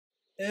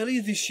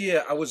Earlier this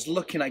year, I was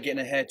looking at getting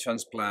a hair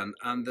transplant,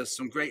 and there's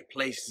some great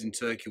places in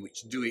Turkey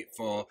which do it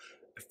for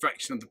a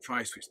fraction of the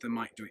price which they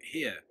might do it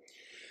here.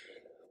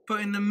 But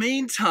in the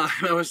meantime,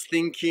 I was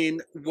thinking,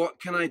 what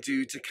can I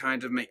do to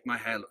kind of make my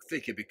hair look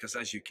thicker? Because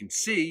as you can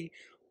see,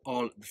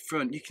 all at the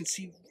front, you can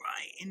see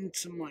right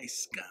into my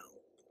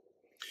scalp.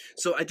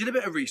 So I did a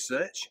bit of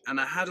research and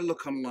I had a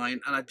look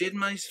online, and I did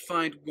manage to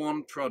find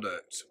one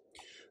product.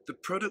 The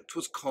product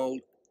was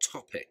called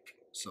Toppik.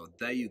 So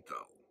there you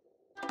go.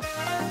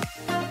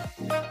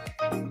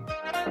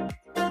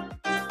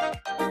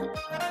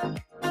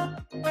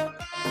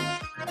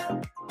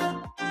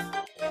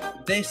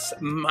 This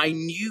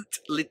minute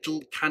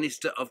little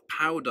canister of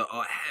powder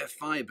or hair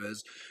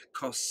fibres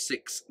costs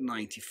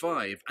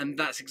 $6.95, and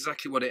that's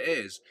exactly what it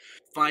is.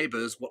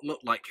 Fibres, what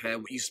look like hair,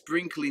 what you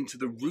sprinkle into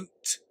the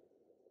root,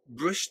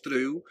 brush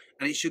through,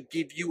 and it should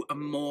give you a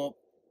more,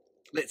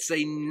 let's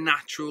say,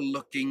 natural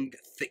looking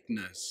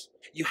thickness.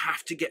 You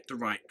have to get the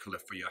right colour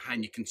for your hair,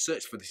 and you can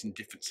search for this in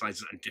different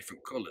sizes and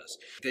different colours.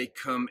 They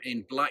come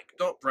in black,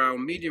 dark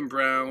brown, medium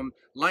brown,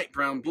 light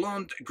brown,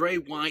 blonde, grey,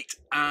 white,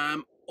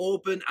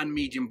 auburn and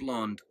medium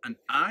blonde. And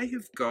I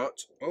have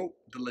got, oh,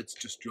 the lid's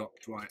just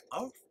dropped right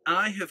off.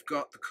 I have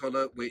got the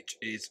colour which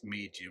is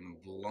medium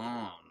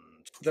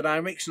blonde. The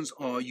directions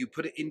are you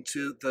put it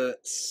into the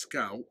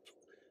scalp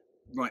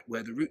right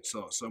where the roots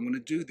are. So I'm going to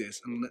do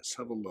this and let's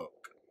have a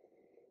look.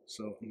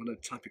 So I'm going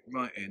to tap it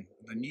right in.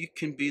 Then you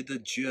can be the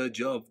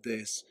judge of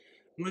this.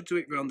 I'm going to do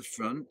it around the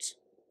front.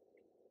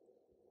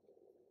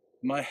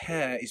 My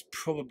hair is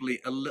probably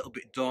a little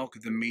bit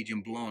darker than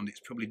medium blonde. It's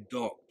probably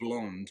dark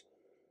blonde.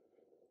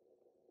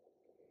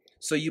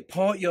 So you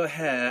part your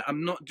hair.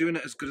 I'm not doing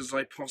it as good as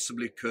I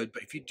possibly could,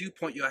 but if you do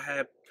part your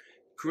hair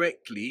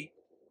correctly,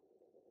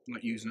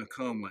 like using a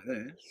comb like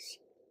this,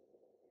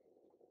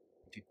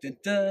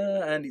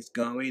 and it's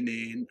going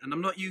in, and I'm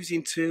not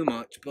using too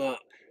much, but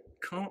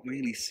can't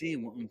really see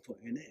what I'm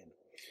putting in.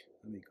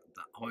 And we got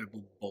that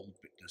horrible bald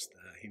bit just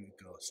there. Here we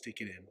go,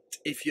 stick it in.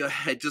 If your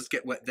hair does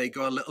get wet, they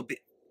go a little bit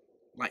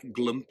like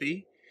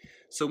glumpy.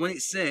 So when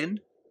it's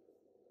in,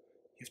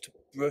 you have to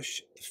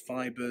brush the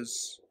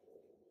fibres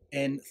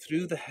in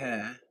through the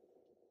hair,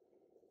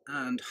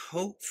 and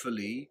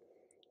hopefully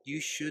you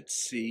should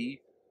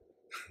see,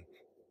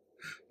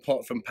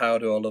 apart from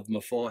powder all over my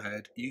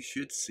forehead, you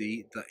should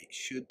see that it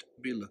should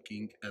be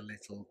looking a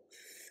little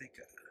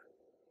thicker.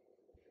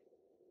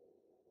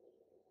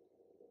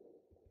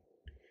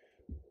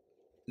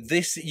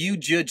 This, you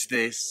judge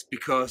this,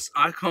 because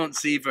I can't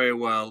see very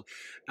well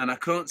and I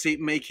can't see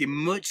it making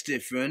much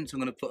difference. I'm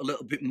going to put a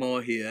little bit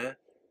more here.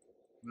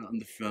 Right on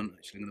the front.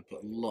 Actually, I'm going to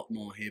put a lot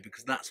more here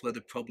because that's where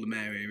the problem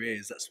area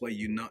is. That's where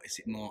you notice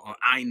it more, or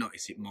I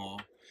notice it more.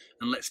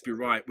 And let's be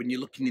right, when you're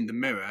looking in the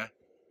mirror,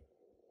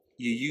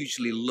 you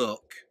usually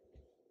look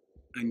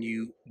and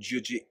you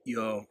judge it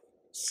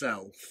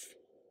yourself.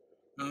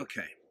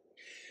 Okay,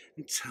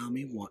 and tell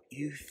me what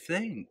you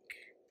think.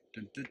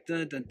 Dun, dun,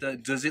 dun, dun,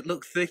 dun. Does it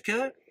look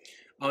thicker,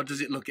 or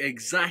does it look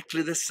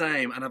exactly the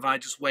same? And have I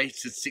just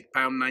wasted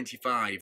 £6.95?